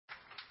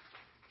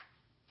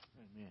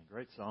Yeah,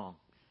 great song.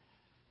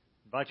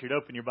 I invite you to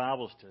open your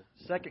Bibles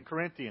to 2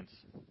 Corinthians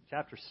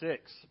chapter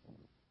 6.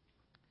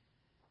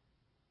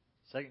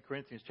 2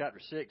 Corinthians chapter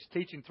 6,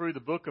 teaching through the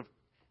book of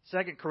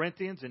 2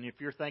 Corinthians. And if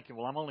you're thinking,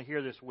 well, I'm only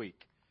here this week.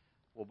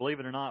 Well,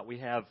 believe it or not, we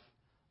have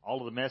all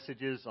of the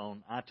messages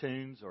on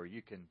iTunes, or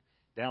you can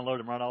download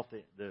them right off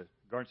the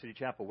Garden City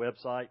Chapel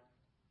website.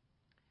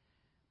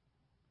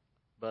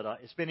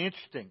 But it's been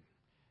interesting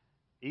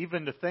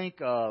even to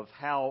think of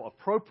how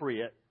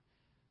appropriate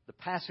the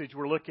passage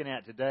we're looking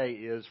at today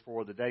is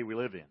for the day we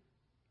live in.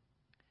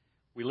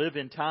 We live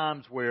in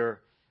times where,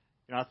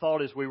 I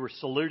thought as we were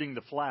saluting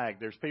the flag,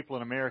 there's people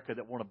in America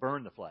that want to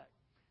burn the flag.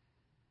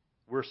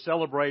 We're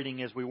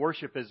celebrating as we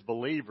worship as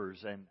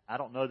believers, and I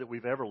don't know that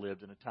we've ever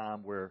lived in a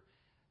time where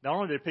not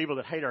only are there people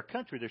that hate our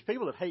country, there's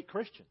people that hate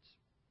Christians.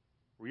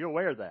 Were you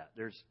aware of that?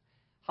 There's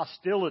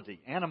hostility,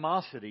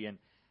 animosity, and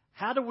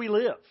how do we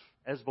live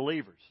as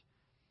believers?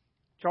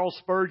 Charles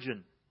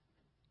Spurgeon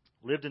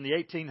lived in the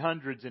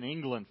 1800s in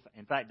England,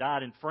 in fact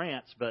died in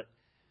France, but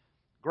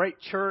great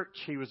church.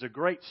 He was a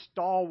great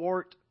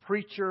stalwart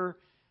preacher,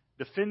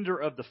 defender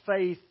of the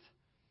faith.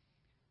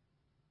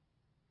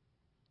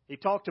 He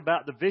talked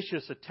about the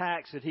vicious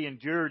attacks that he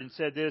endured and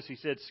said this. He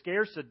said,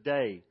 "Scarce a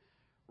day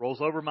rolls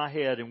over my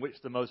head in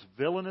which the most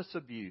villainous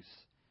abuse,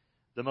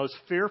 the most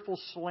fearful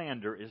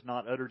slander is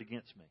not uttered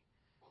against me,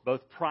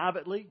 both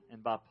privately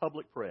and by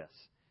public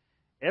press.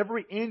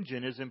 Every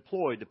engine is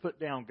employed to put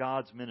down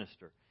God's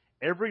minister.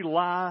 Every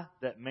lie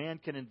that man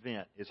can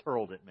invent is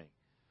hurled at me."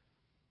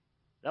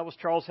 That was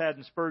Charles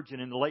Haddon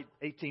Spurgeon in the late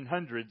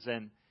 1800s,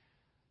 and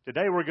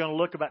today we're going to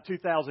look about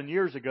 2,000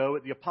 years ago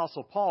at the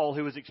Apostle Paul,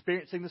 who was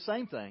experiencing the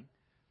same thing.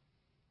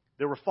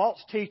 There were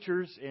false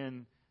teachers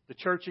in the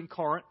church in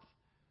Corinth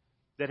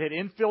that had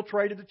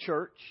infiltrated the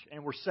church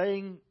and were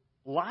saying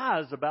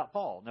lies about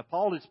Paul. Now,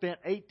 Paul had spent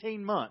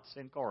 18 months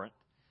in Corinth,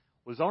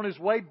 was on his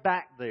way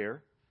back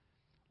there,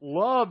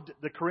 loved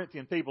the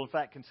Corinthian people, in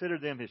fact, considered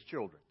them his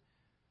children.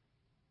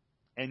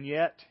 And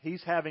yet,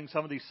 he's having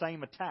some of these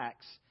same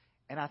attacks.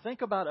 And I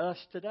think about us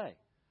today.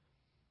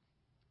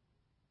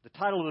 The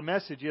title of the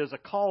message is A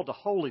Call to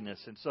Holiness.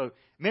 And so,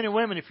 men and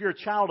women, if you're a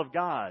child of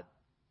God,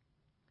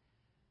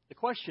 the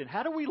question,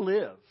 how do we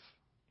live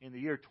in the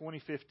year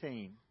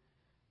 2015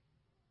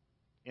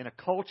 in a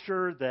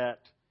culture that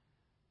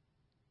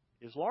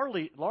is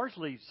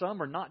largely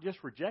some are not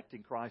just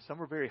rejecting Christ,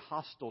 some are very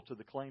hostile to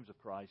the claims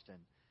of Christ and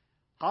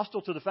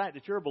hostile to the fact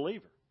that you're a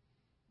believer.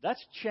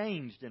 That's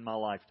changed in my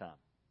lifetime.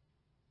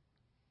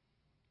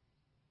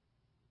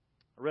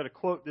 I read a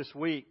quote this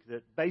week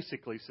that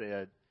basically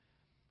said,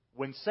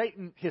 when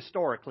Satan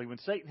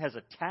has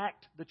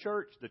attacked the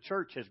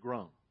church has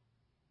grown.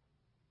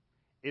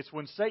 It's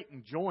when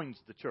Satan joins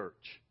the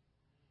church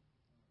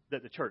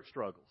that the church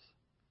struggles.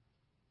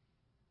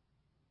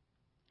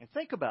 And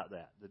think about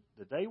that.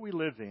 The day we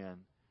live in,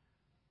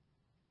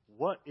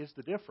 what is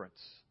the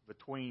difference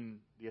between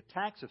the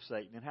attacks of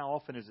Satan and how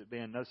often has it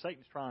been? No,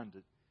 Satan's trying to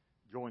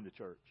join the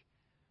church.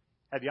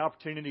 I had the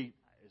opportunity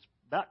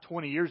about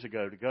 20 years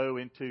ago to go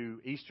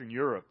into Eastern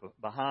Europe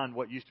behind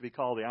what used to be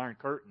called the Iron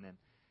Curtain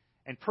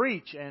and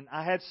preach. And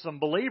I had some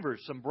believers,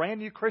 some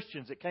brand new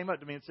Christians that came up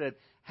to me and said,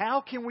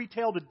 how can we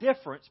tell the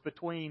difference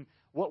between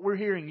what we're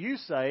hearing you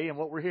say and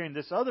what we're hearing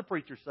this other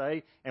preacher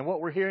say and what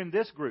we're hearing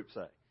this group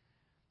say?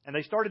 And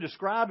they started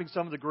describing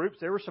some of the groups.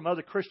 There were some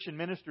other Christian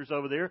ministers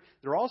over there.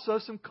 There are also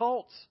some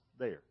cults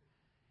there.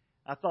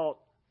 I thought,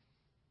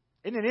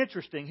 isn't it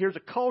interesting? Here's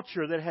a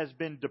culture that has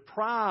been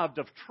deprived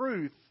of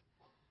truth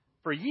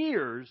for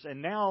years,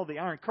 and now the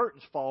Iron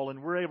Curtain's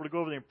fallen. We're able to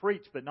go over there and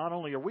preach, but not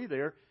only are we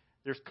there,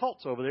 there's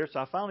cults over there. So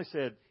I finally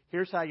said,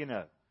 here's how you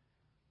know.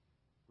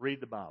 Read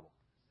the Bible.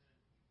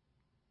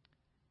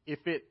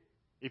 If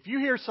you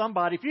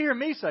hear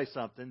me say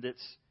something that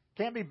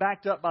can't be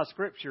backed up by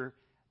Scripture,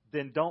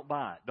 then don't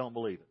buy it. Don't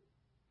believe it.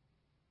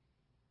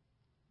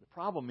 The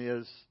problem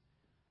is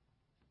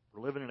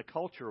we're living in a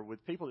culture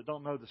with people that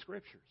don't know the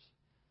Scriptures.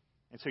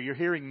 And so you're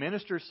hearing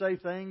ministers say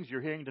things,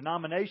 you're hearing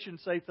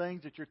denominations say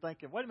things that you're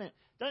thinking, wait a minute,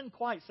 doesn't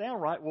quite sound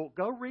right. Well,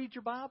 go read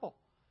your Bible.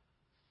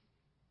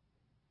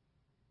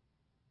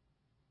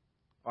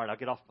 All right, I'll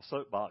get off my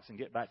soapbox and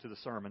get back to the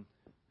sermon.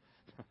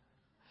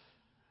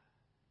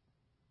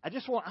 I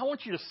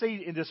want you to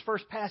see in this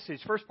first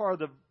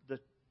part of the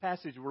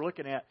passage we're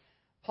looking at,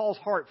 Paul's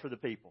heart for the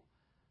people.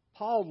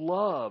 Paul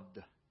loved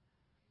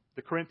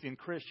the Corinthian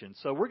Christians.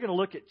 So we're going to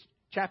look at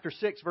chapter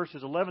 6,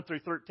 verses 11 through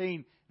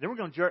 13. Then we're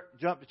going to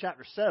jump to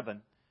chapter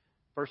 7,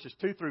 verses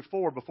 2 through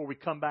 4, before we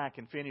come back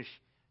and finish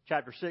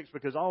chapter 6,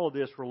 because all of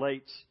this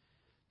relates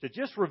to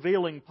just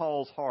revealing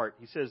Paul's heart.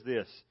 He says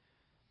this,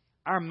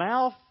 our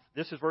mouth,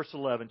 this is verse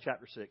 11,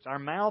 chapter 6, our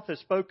mouth has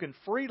spoken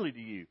freely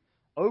to you,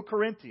 O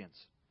Corinthians.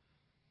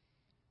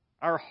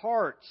 Our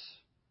heart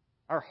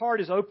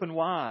is open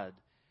wide.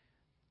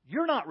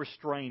 You're not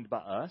restrained by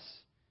us,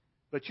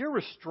 but you're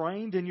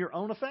restrained in your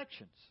own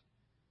affections.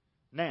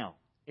 Now,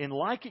 in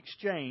like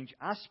exchange,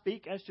 I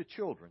speak as to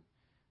children.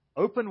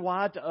 Open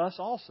wide to us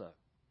also.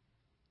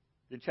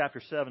 Then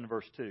chapter 7,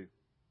 verse 2.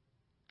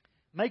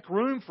 Make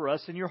room for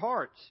us in your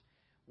hearts.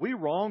 We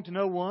wronged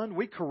no one.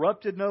 We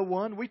corrupted no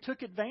one. We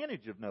took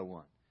advantage of no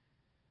one.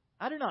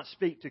 I do not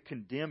speak to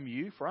condemn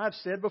you, for I have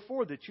said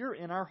before that you're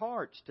in our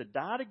hearts, to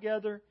die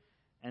together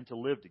and to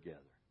live together.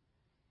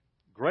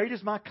 Great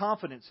is my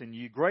confidence in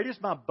you. Great is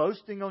my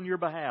boasting on your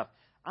behalf.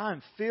 I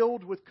am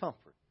filled with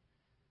comfort.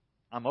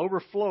 I'm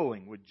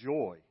overflowing with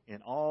joy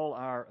in all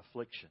our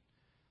affliction.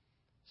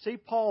 See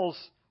Paul's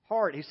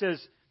heart. He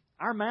says,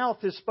 our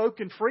mouth has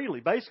spoken freely.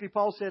 Basically,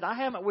 Paul said, I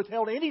haven't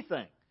withheld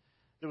anything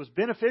that was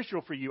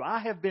beneficial for you. I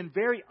have been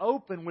very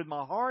open with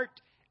my heart,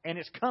 and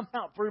it's come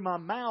out through my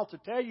mouth to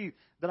tell you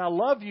that I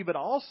love you, but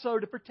also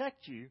to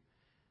protect you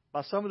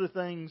by some of the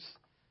things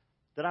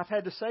that I've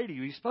had to say to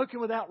you. He's spoken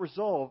without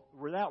reserve.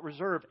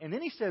 And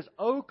then he says,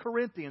 O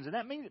Corinthians, and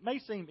that may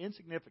seem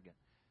insignificant,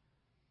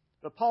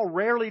 but Paul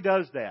rarely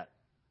does that.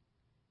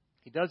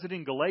 He does it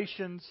in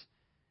Galatians.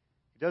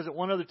 He does it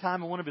one other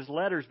time in one of his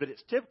letters, but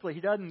it's typically,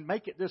 he doesn't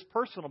make it this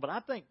personal, but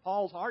I think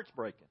Paul's heart's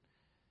breaking.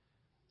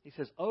 He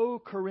says, O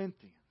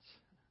Corinthians,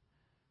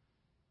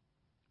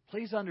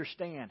 please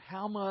understand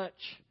how much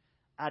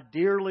I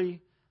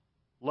dearly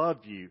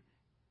loved you.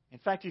 In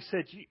fact, he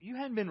said, you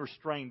hadn't been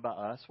restrained by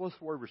us. What's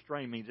the word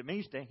restrain means? It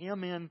means to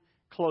hem in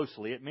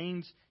closely. It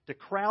means to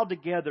crowd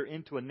together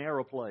into a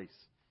narrow place.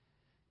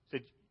 He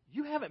said,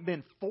 you haven't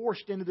been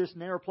forced into this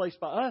narrow place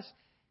by us.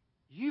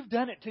 You've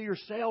done it to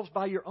yourselves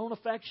by your own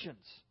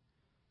affections.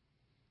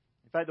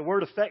 In fact, the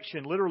word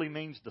affection literally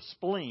means the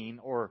spleen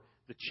or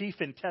the chief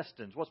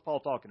intestines. What's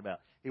Paul talking about?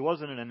 He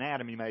wasn't an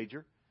anatomy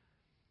major.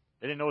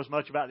 They didn't know as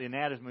much about the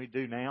anatomy we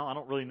do now. I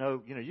don't really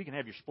know. You can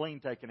have your spleen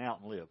taken out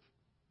and live.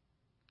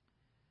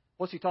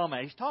 What's he talking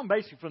about? He's talking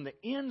basically from the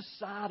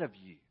inside of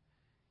you.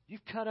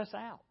 You've cut us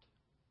out.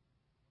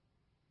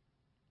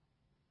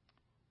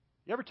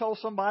 You ever told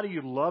somebody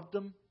you loved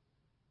them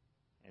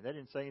and they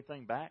didn't say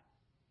anything back?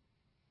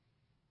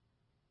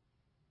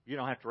 You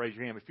don't have to raise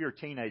your hand. If you're a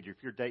teenager, if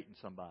you're dating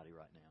somebody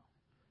right now,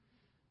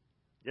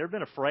 you ever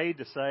been afraid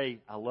to say,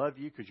 I love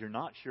you, because you're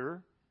not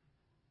sure?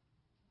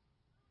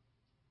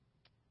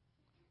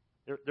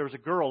 There was a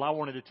girl I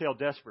wanted to tell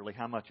desperately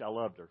how much I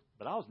loved her,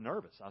 but I was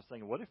nervous. I was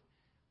thinking, what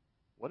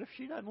if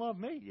she doesn't love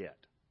me yet?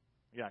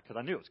 Yeah, because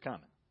I knew it was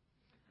coming.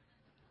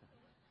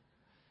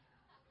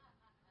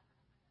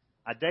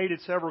 I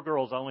dated several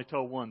girls. I only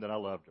told one that I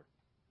loved her.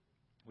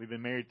 We've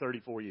been married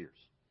 34 years.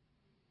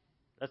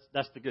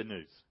 That's the good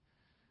news.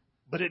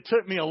 But it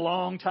took me a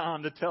long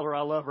time to tell her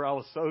I love her. I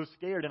was so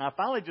scared. And I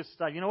finally just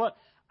said, you know what?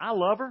 I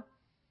love her,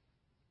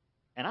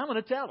 and I'm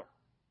going to tell her.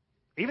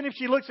 Even if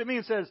she looks at me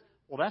and says,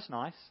 well, that's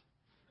nice.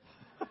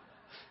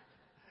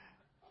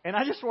 And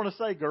I just want to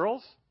say,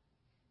 girls,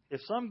 if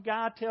some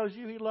guy tells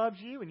you he loves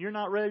you and you're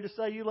not ready to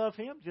say you love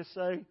him, just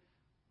say,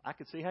 I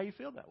can see how you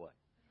feel that way.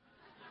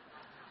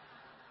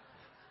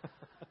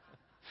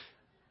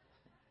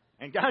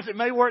 And guys, it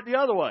may work the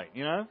other way,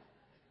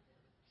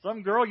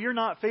 Some girl, you're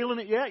not feeling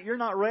it yet. You're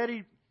not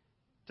ready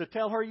to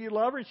tell her you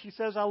love her. And she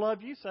says, I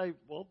love you. Say,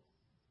 well,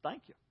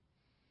 thank you.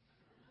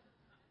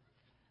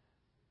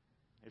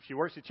 If she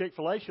works at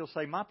Chick-fil-A, she'll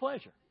say, my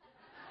pleasure.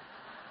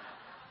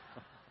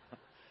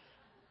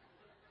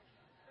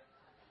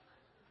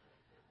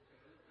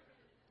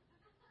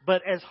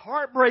 But as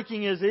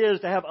heartbreaking as it is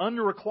to have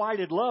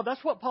unrequited love,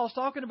 that's what Paul's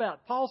talking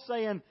about. Paul's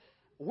saying,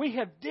 we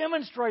have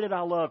demonstrated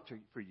our love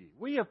for you.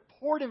 We have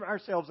poured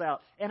ourselves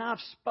out, and I've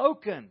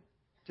spoken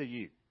to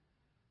you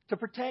to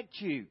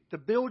protect you, to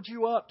build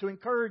you up, to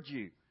encourage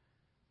you.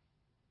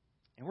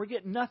 And we're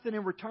getting nothing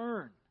in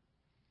return.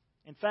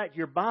 In fact,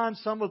 you're buying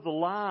some of the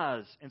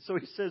lies. And so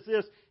he says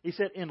this. He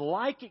said, in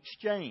like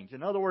exchange.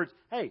 In other words,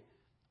 hey,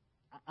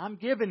 I'm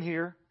giving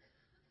here.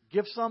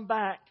 Give some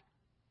back.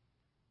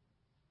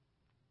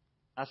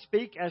 I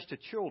speak as to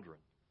children.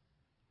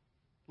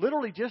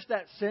 Literally just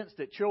that sense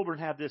that children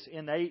have this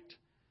innate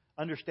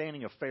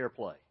understanding of fair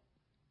play.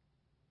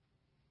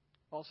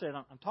 Paul said,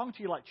 I'm talking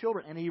to you like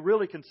children, and he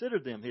really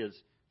considered them his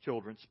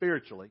children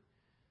spiritually.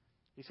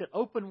 He said,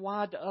 open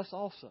wide to us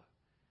also.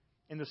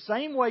 In the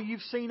same way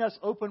you've seen us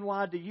open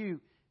wide to you,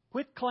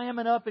 quit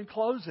clamming up and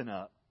closing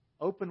up.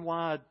 Open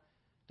wide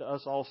to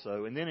us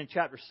also. And then in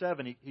chapter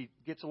 7, he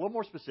gets a little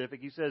more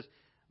specific. He says,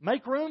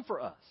 make room for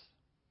us.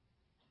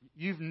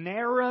 You've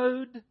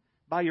narrowed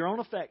by your own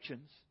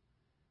affections.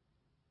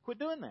 Quit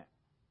doing that.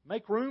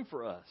 Make room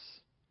for us.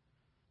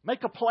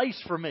 Make a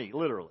place for me,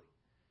 literally.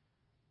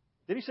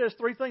 Then he says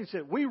three things. He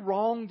said, we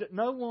wronged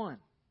no one.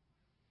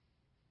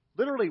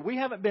 Literally, we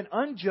haven't been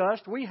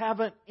unjust. We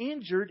haven't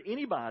injured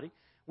anybody.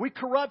 We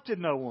corrupted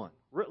no one.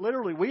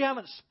 Literally, we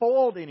haven't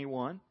spoiled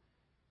anyone.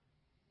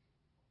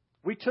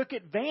 We took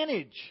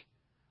advantage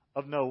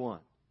of no one.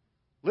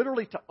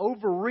 Literally to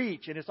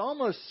overreach, and it's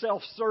almost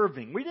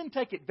self-serving. We didn't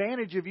take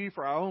advantage of you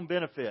for our own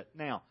benefit.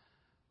 Now,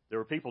 there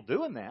were people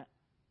doing that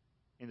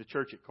in the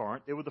church at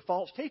Corinth. They were the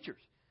false teachers.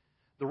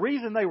 The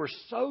reason they were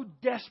so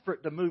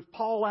desperate to move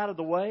Paul out of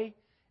the way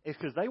is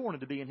because they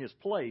wanted to be in his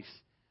place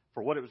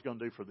for what it was going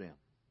to do for them.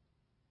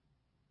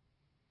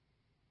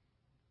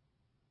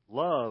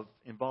 Love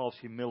involves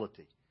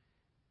humility.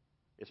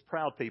 It's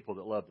proud people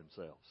that love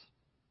themselves.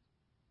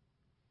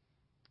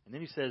 And then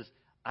he says,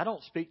 I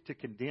don't speak to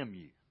condemn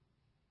you.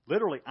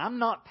 Literally, I'm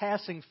not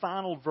passing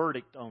final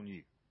verdict on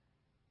you.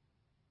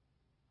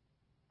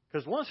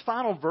 Because once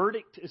final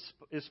verdict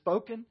is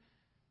spoken,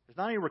 there's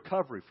not any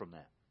recovery from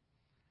that.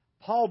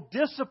 Paul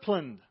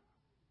disciplined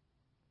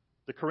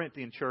the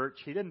Corinthian church.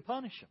 He didn't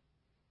punish them.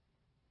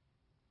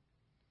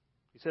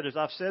 He said, as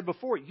I've said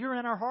before, you're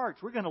in our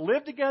hearts. We're going to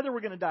live together.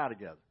 We're going to die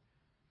together.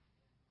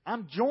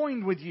 I'm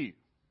joined with you.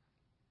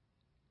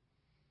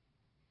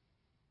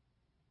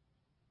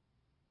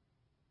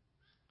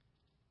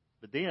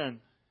 But then,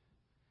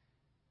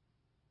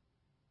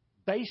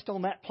 based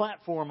on that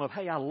platform of,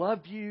 hey, I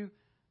love you,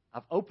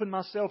 I've opened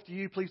myself to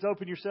you, please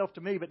open yourself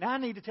to me, but now I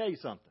need to tell you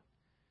something.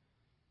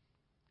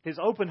 His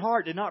open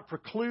heart did not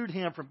preclude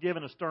him from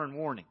giving a stern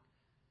warning.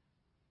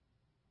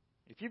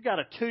 If you've got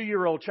a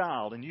 2-year-old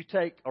child and you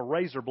take a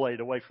razor blade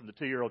away from the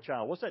 2-year-old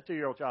child, what's that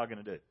 2-year-old child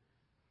going to do?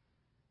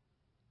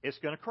 It's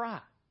going to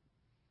cry.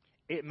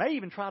 It may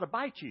even try to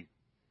bite you,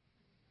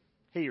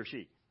 he or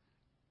she.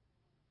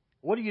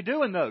 What are you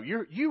doing, though?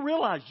 You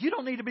realize you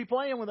don't need to be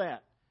playing with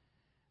that.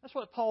 That's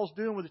what Paul's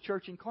doing with the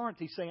church in Corinth.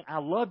 He's saying, I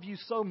love you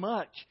so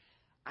much,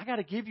 I got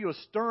to give you a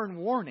stern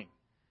warning.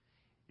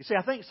 You see,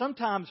 I think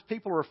sometimes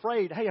people are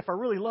afraid, hey, if I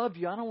really love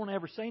you, I don't want to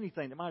ever say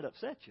anything that might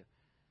upset you.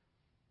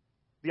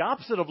 The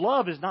opposite of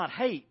love is not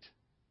hate.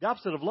 The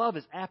opposite of love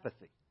is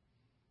apathy.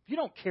 If you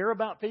don't care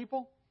about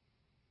people,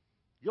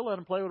 you'll let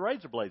them play with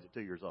razor blades at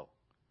 2 years old.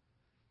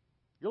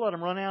 You'll let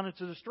them run out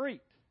into the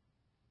street.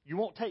 You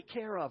won't take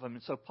care of them.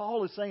 And so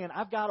Paul is saying,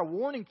 I've got a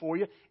warning for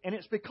you, and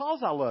it's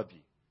because I love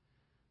you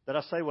that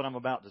I say what I'm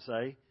about to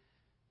say.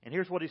 And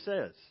here's what he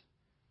says.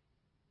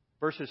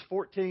 Verses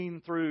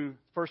 14 through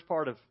first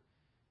part of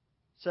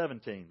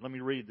 17. Let me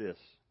read this.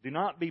 Do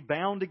not be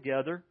bound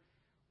together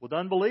with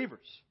unbelievers.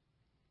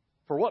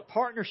 For what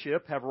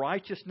partnership have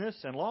righteousness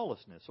and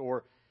lawlessness?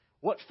 Or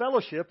what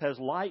fellowship has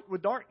light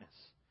with darkness?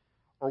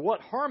 Or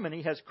what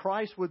harmony has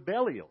Christ with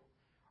Belial?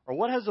 Or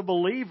what has a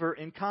believer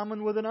in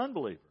common with an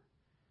unbeliever?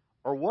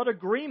 Or what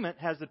agreement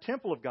has the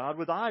temple of God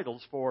with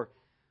idols? For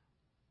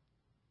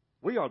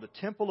we are the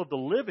temple of the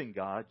living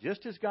God,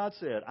 just as God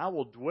said, I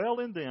will dwell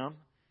in them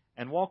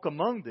and walk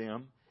among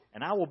them,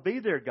 and I will be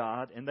their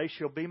God, and they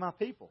shall be my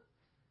people.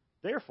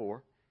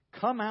 Therefore,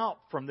 come out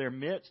from their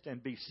midst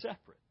and be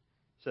separate,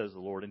 says the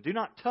Lord, and do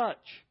not touch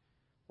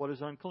what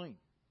is unclean.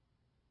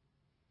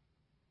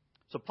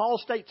 So Paul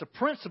states a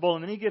principle,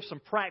 and then he gives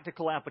some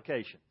practical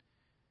application.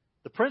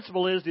 The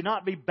principle is, do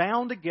not be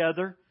bound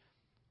together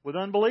with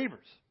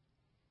unbelievers.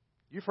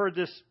 You've heard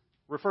this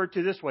referred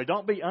to this way.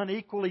 Don't be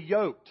unequally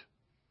yoked.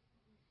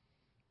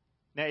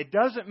 Now, it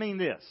doesn't mean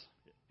this.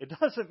 It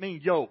doesn't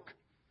mean yoke.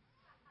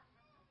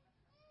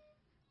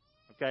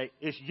 Okay?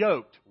 It's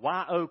yoked.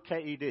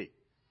 Y-O-K-E-D.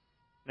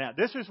 Now,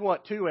 this is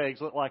what 2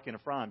 eggs look like in a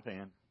frying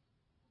pan.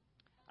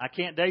 I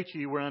can't date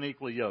you. We're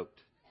unequally yoked.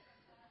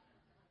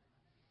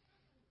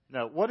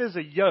 Now, what is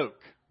a yoke?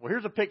 Well,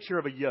 here's a picture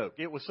of a yoke.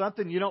 It was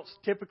something you don't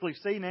typically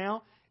see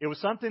now. It was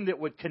something that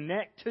would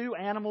connect 2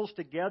 animals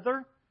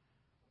together.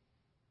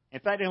 In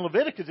fact, in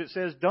Leviticus it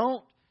says,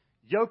 don't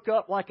yoke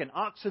up like an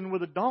oxen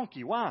with a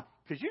donkey. Why?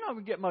 Because you're not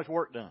going to get much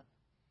work done.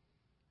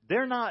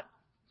 They're not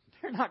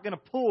going to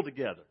pull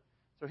together.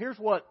 So here's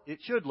what it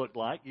should look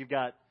like. You've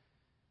got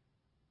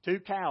 2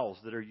 cows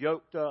that are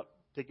yoked up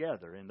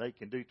together, and they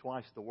can do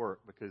twice the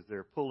work because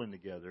they're pulling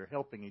together, they're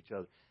helping each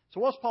other. So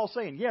what's Paul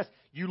saying? Yes,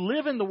 you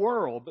live in the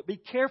world, but be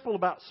careful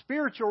about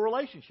spiritual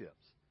relationships.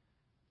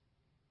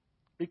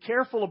 Be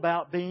careful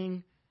about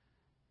being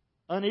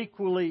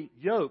unequally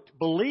yoked.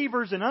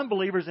 Believers and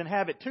unbelievers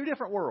inhabit 2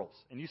 different worlds.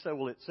 And you say,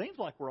 well, it seems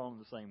like we're all in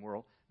the same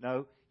world.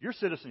 No, your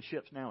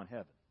citizenship's now in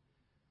heaven.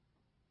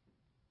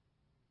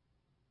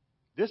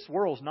 This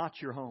world's not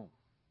your home.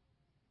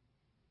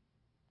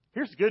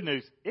 Here's the good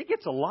news. It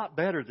gets a lot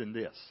better than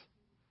this.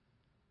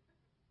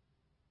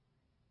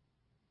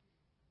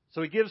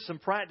 So he gives some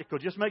practical,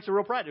 just makes it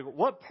real practical.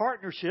 What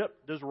partnership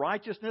does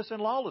righteousness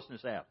and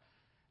lawlessness have?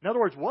 In other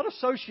words, what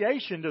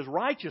association does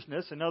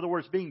righteousness, in other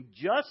words, being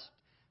just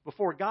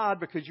before God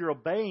because you're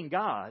obeying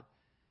God,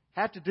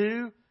 have to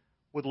do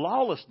with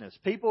lawlessness?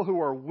 People who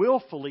are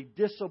willfully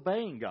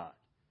disobeying God,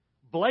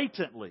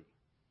 blatantly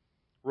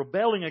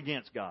rebelling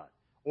against God.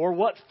 Or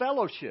what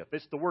fellowship?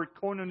 It's the word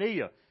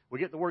koinonia. We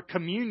get the word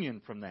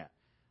communion from that.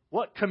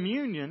 What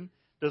communion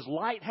does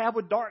light have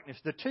with darkness?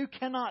 The 2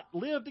 cannot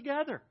live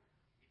together.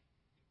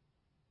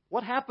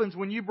 What happens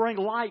when you bring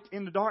light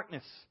into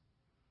darkness?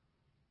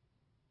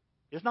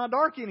 It's not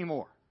dark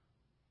anymore.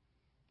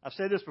 I've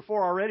said this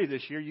before already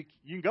this year. You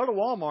can go to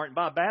Walmart and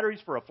buy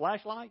batteries for a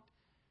flashlight.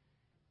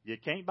 You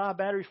can't buy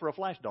batteries for a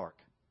flash dark.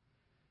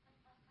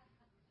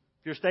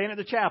 If you're staying at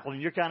the chapel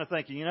and you're kind of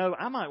thinking,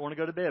 I might want to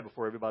go to bed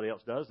before everybody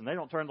else does, and they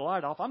don't turn the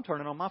light off, I'm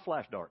turning on my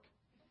flash dark.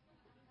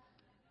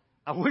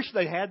 I wish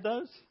they had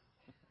those,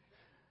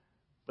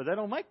 but they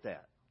don't make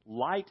that.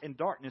 Light and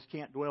darkness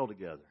can't dwell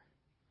together.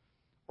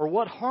 Or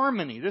what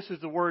harmony? This is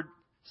the word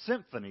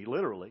symphony,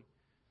 literally.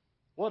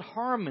 What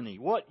harmony,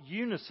 what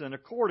unison,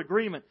 accord,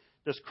 agreement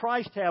does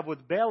Christ have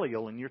with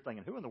Belial? And you're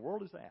thinking, who in the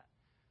world is that?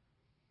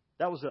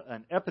 That was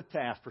an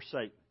epitaph for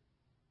Satan.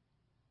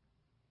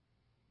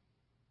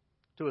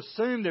 To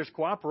assume there's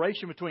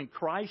cooperation between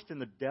Christ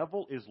and the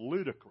devil is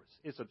ludicrous.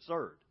 It's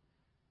absurd.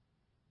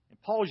 And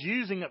Paul's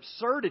using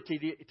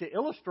absurdity to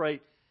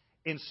illustrate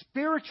in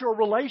spiritual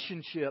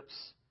relationships,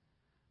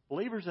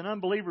 believers and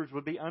unbelievers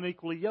would be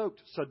unequally yoked,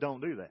 so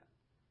don't do that.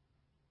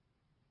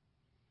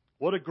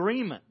 What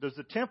agreement does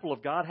the temple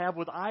of God have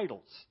with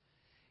idols?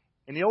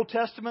 In the Old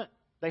Testament,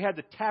 they had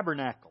the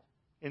tabernacle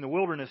in the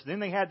wilderness. Then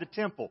they had the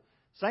temple.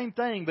 Same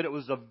thing, but it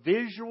was a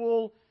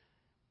visual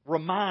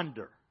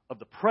reminder of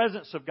the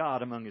presence of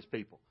God among His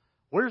people.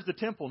 Where's the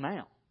temple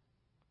now?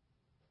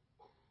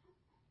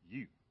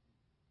 You.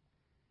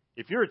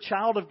 If you're a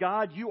child of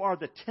God, you are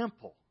the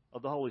temple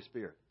of the Holy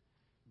Spirit.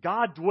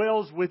 God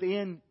dwells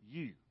within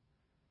you.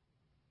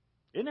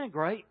 Isn't that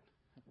great?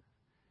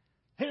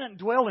 He doesn't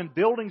dwell in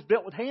buildings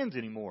built with hands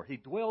anymore. He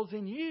dwells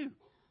in you.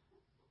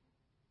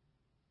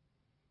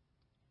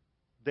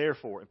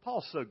 Therefore, and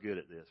Paul's so good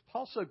at this.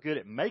 Paul's so good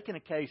at making a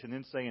case and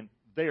then saying,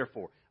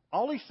 therefore.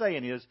 All he's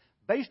saying is,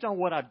 based on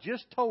what I've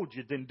just told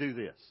you, then do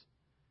this.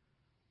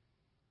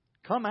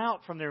 Come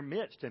out from their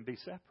midst and be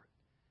separate.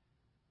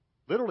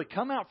 Literally,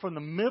 come out from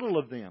the middle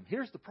of them.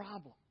 Here's the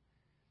problem.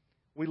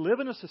 We live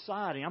in a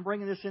society, I'm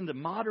bringing this into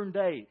modern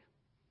day,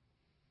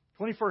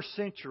 21st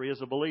century as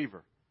a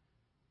believer.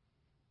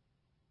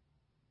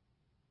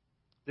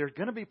 There's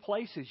going to be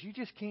places you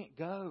just can't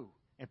go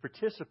and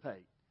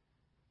participate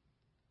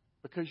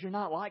because you're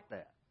not like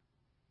that.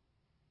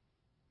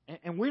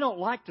 And we don't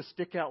like to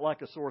stick out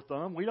like a sore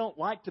thumb. We don't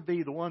like to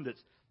be the one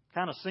that's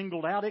kind of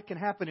singled out. It can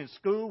happen in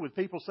school with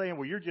people saying,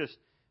 well, you're just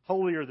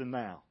holier than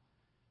thou.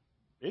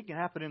 It can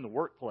happen in the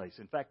workplace.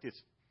 In fact,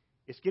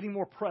 it's getting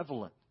more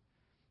prevalent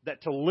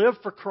that to live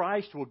for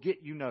Christ will get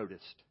you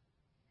noticed.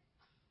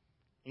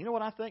 You know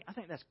what I think? I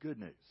think that's good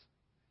news.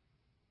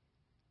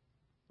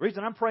 The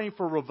reason I'm praying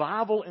for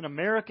revival in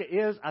America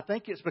is I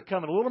think it's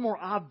becoming a little more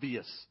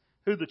obvious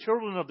who the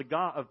children of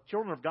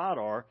God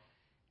are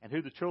and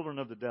who the children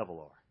of the devil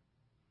are.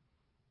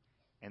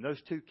 And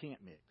those two can't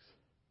mix.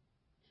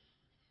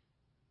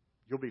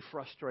 You'll be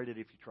frustrated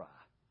if you try.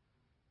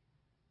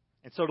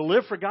 And so to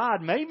live for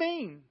God may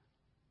mean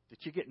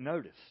that you get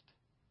noticed.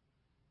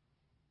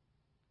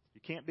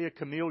 You can't be a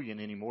chameleon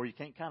anymore. You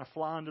can't kind of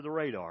fly under the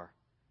radar.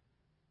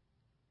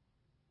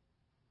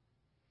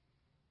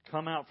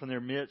 Come out from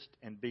their midst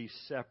and be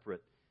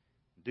separate.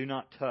 Do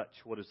not touch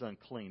what is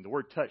unclean. The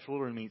word touch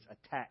literally means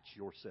attach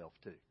yourself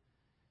to.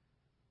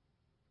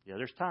 Yeah,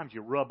 there's times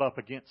you rub up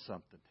against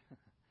something.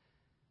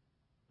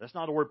 That's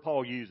not a word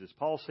Paul uses.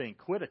 Paul's saying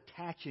quit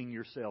attaching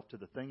yourself to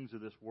the things of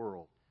this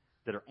world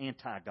that are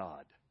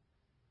anti-God.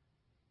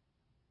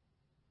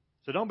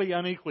 So don't be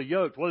unequally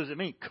yoked. What does it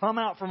mean? Come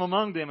out from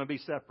among them and be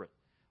separate.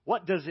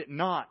 What does it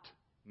not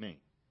mean?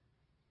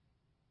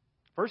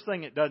 First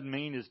thing it doesn't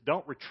mean is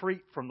don't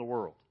retreat from the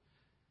world.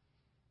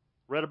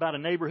 Read about a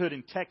neighborhood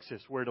in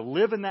Texas where to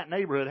live in that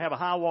neighborhood, have a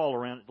high wall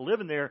around it. To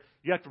live in there,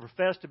 you have to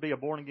profess to be a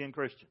born-again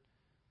Christian.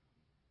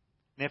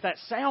 And if that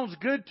sounds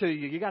good to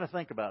you, you got to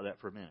think about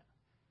that for a minute.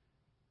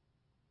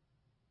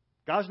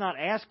 God's not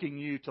asking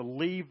you to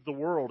leave the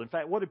world. In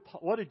fact,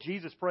 what did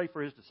Jesus pray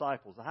for His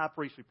disciples? The high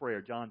priestly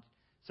prayer, John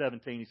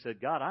 17, He said,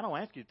 God, I don't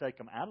ask you to take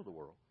them out of the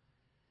world.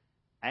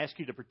 I ask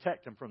you to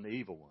protect them from the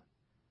evil one.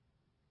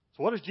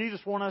 So what does Jesus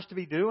want us to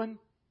be doing?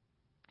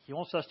 He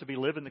wants us to be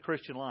living the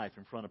Christian life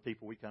in front of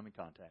people we come in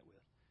contact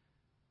with.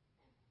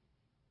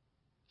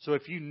 So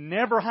if you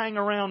never hang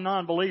around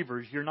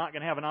non-believers, you're not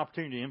going to have an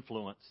opportunity to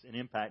influence and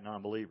impact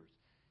non-believers.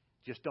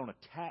 Just don't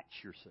attach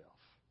yourself.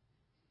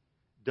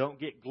 Don't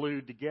get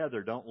glued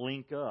together. Don't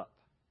link up.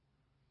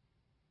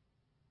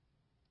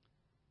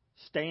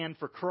 Stand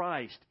for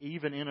Christ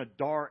even in a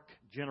dark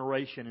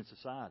generation in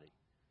society.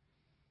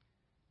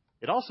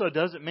 It also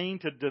doesn't mean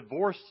to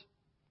divorce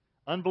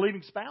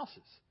unbelieving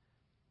spouses.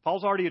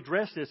 Paul's already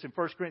addressed this in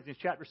 1 Corinthians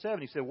chapter 7.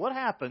 He said, what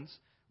happens,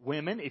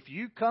 women, if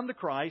you come to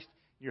Christ,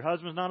 your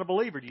husband's not a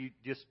believer? Do you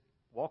just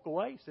walk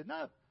away? He said,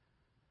 no.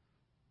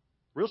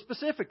 Real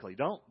specifically,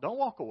 don't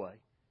walk away.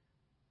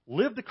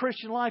 Live the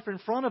Christian life in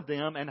front of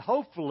them, and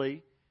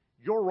hopefully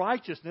your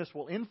righteousness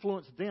will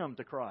influence them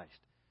to Christ.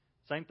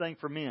 Same thing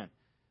for men.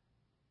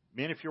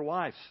 Men, if your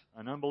wife's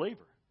an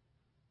unbeliever,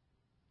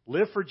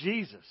 live for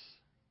Jesus.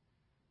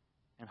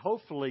 And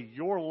hopefully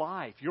your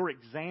life, your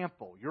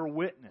example, your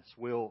witness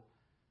will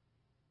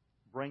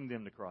bring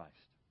them to Christ.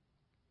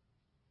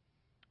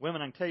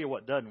 Women, I can tell you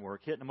what doesn't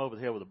work, hitting them over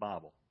the head with a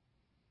Bible.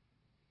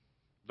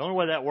 The only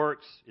way that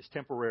works is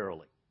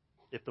temporarily,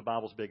 if the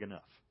Bible's big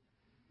enough.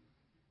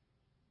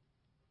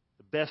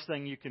 The best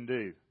thing you can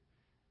do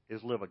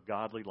is live a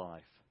godly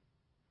life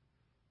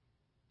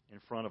in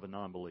front of a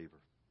non-believer.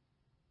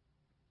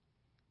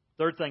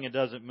 Third thing it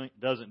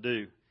doesn't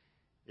do,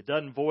 it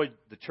doesn't void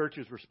the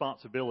church's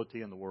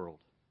responsibility in the world.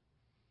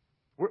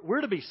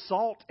 We're to be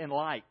salt and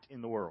light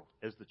in the world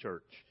as the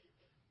church.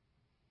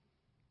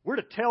 We're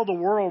to tell the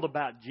world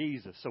about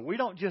Jesus. So we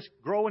don't just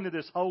grow into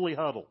this holy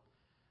huddle.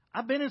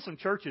 I've been in some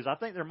churches, I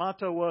think their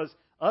motto was,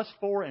 us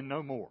four and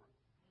no more.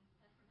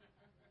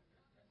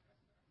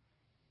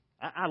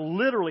 I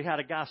literally had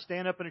a guy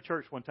stand up in a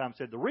church one time and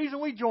said, the reason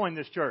we joined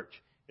this church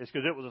It's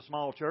because it was a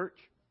small church.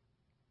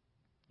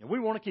 And we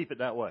want to keep it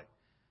that way.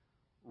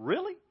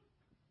 Really?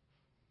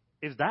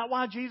 Is that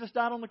why Jesus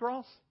died on the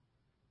cross?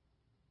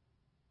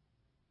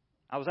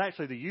 I was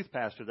actually the youth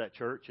pastor of that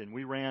church, and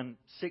we ran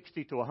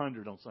 60 to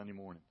 100 on Sunday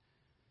morning.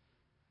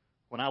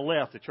 When I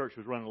left, the church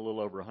was running a little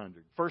over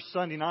 100. First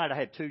Sunday night, I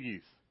had 2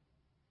 youth.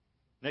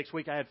 Next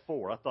week, I had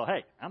 4. I thought,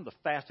 hey, I'm the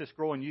fastest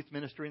growing youth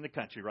ministry in the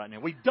country right now.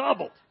 We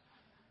doubled.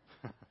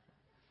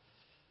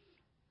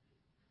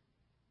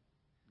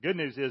 Good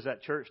news is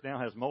that church now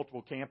has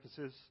multiple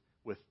campuses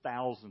with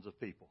thousands of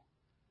people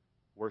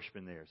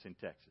worshiping there. It's in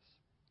Texas.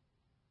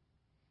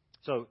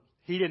 So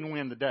he didn't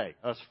win the day.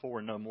 Us 4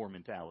 and no more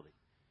mentality.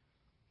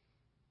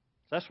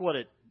 That's what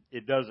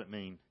it doesn't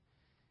mean.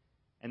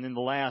 And then the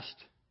last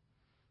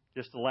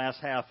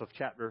half of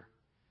chapter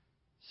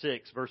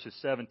 6, verses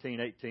 17,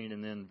 18,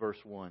 and then verse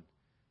 1.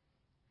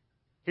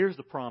 Here's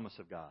the promise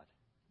of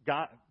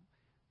God.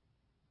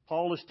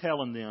 Paul is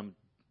telling them,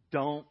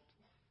 don't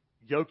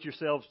yoke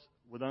yourselves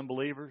with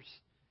unbelievers.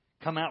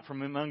 Come out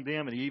from among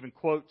them. And he even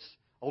quotes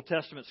Old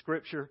Testament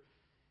Scripture.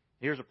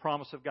 Here's a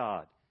promise of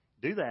God.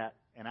 Do that,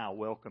 and I'll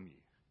welcome you.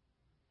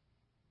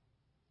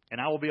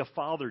 And I will be a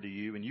father to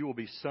you, and you will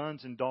be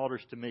sons and daughters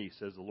to me,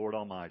 says the Lord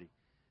Almighty.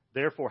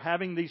 Therefore,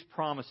 having these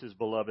promises,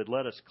 beloved,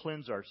 let us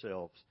cleanse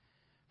ourselves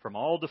from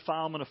all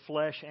defilement of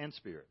flesh and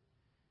spirit,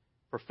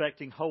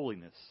 perfecting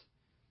holiness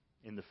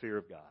in the fear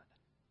of God.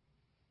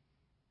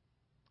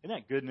 Isn't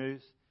that good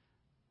news?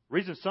 The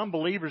reason some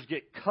believers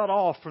get cut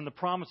off from the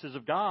promises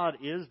of God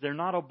is they're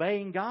not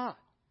obeying God.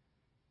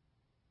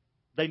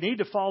 They need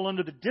to fall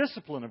under the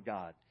discipline of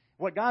God.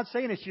 What God's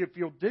saying is, if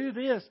you'll do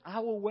this, I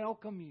will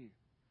welcome you.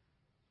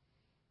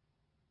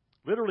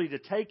 Literally, to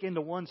take into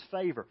one's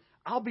favor.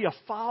 I'll be a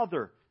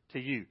father to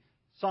you.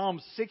 Psalm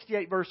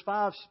 68 verse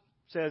 5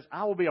 says,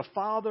 I will be a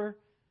father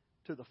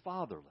to the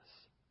fatherless.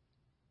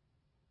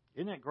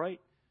 Isn't that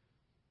great?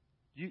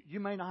 You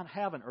may not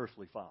have an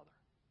earthly father.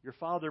 Your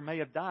father may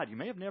have died. You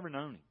may have never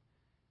known him.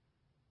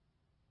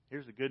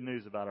 Here's the good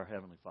news about our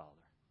Heavenly Father.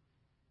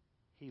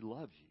 He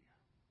loves you.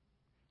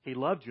 He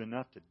loved you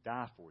enough to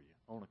die for you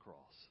on a cross,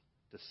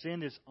 to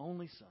send His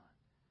only Son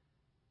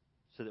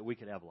so that we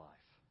could have life.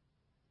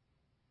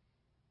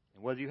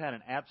 And whether you had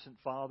an absent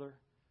father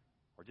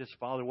or just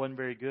father wasn't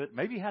very good,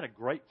 maybe you had a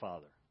great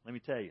father. Let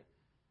me tell you,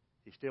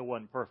 he still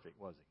wasn't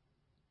perfect, was he?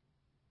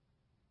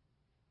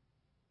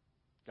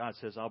 God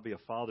says, I'll be a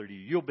father to you.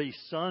 You'll be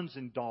sons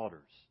and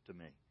daughters to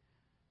me.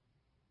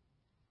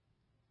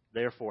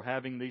 Therefore,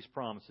 having these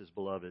promises,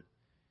 beloved,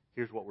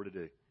 here's what we're to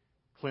do.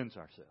 Cleanse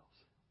ourselves.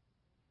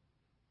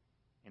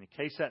 And in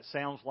case that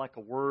sounds like a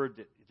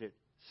word that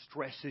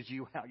stresses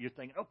you out, you're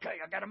thinking, okay,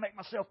 I got to make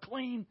myself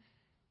clean.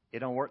 It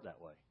don't work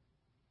that way.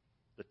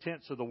 The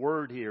tense of the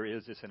word here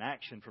is it's an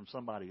action from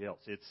somebody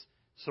else. It's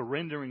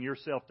surrendering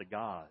yourself to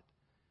God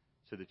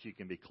so that you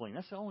can be clean.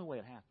 That's the only way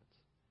it happens.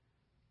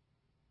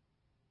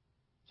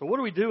 So what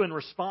do we do in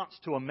response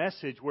to a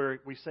message where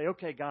we say,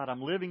 okay, God,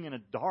 I'm living in a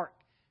dark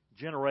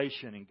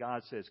generation, and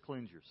God says,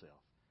 cleanse yourself.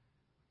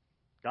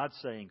 God's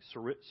saying,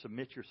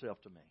 submit yourself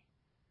to me.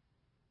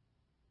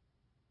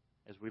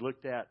 As we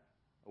looked at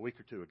a week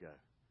or two ago,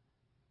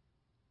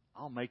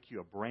 I'll make you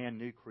a brand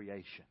new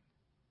creation.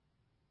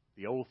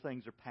 The old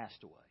things are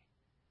passed away.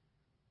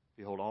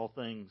 Behold, all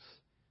things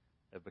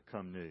have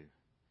become new.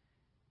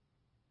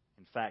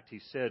 In fact,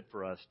 He said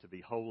for us to be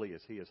holy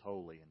as He is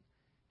holy. And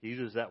He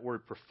uses that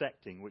word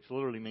perfecting, which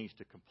literally means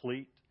to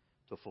complete,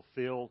 to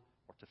fulfill,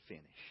 or to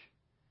finish.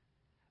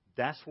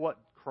 That's what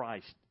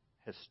Christ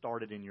has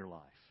started in your life.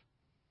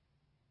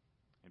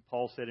 And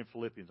Paul said in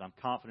Philippians, I'm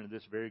confident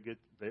of this very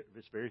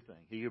thing.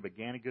 He who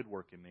began a good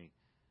work in me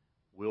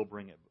will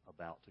bring it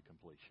about to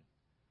completion.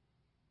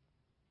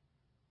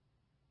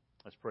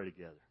 Let's pray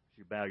together as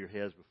you bow your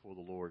heads before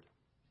the Lord.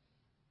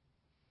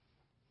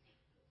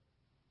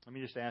 Let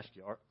me just ask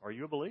you, are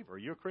you a believer? Are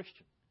you a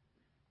Christian?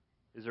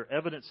 Is there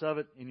evidence of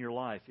it in your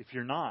life? If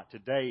you're not,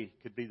 today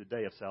could be the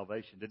day of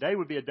salvation. Today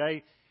would be a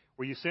day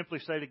where you simply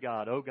say to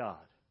God, oh God,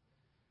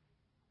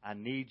 I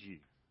need you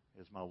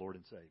as my Lord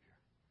and Savior.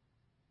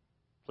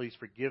 Please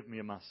forgive me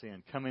of my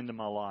sin. Come into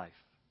my life.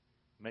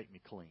 Make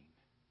me clean.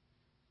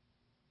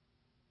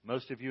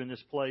 Most of you in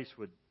this place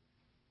would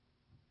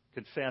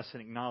confess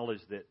and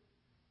acknowledge that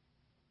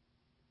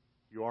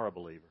you are a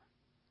believer.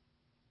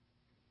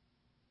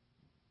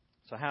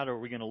 So how are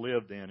we going to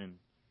live then in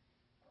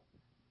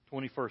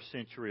 21st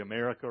century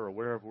America or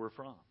wherever we're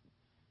from?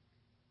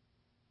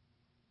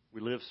 We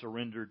live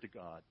surrendered to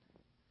God.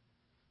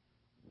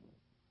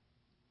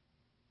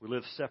 We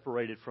live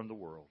separated from the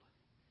world.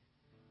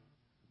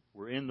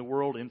 We're in the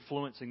world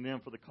influencing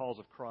them for the cause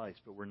of Christ,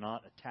 but we're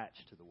not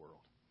attached to the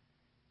world.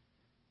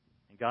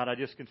 And God, I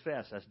just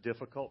confess that's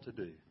difficult to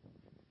do.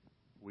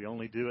 We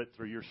only do it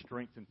through your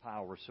strength and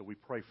power, so we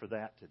pray for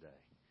that today.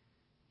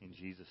 In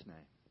Jesus' name.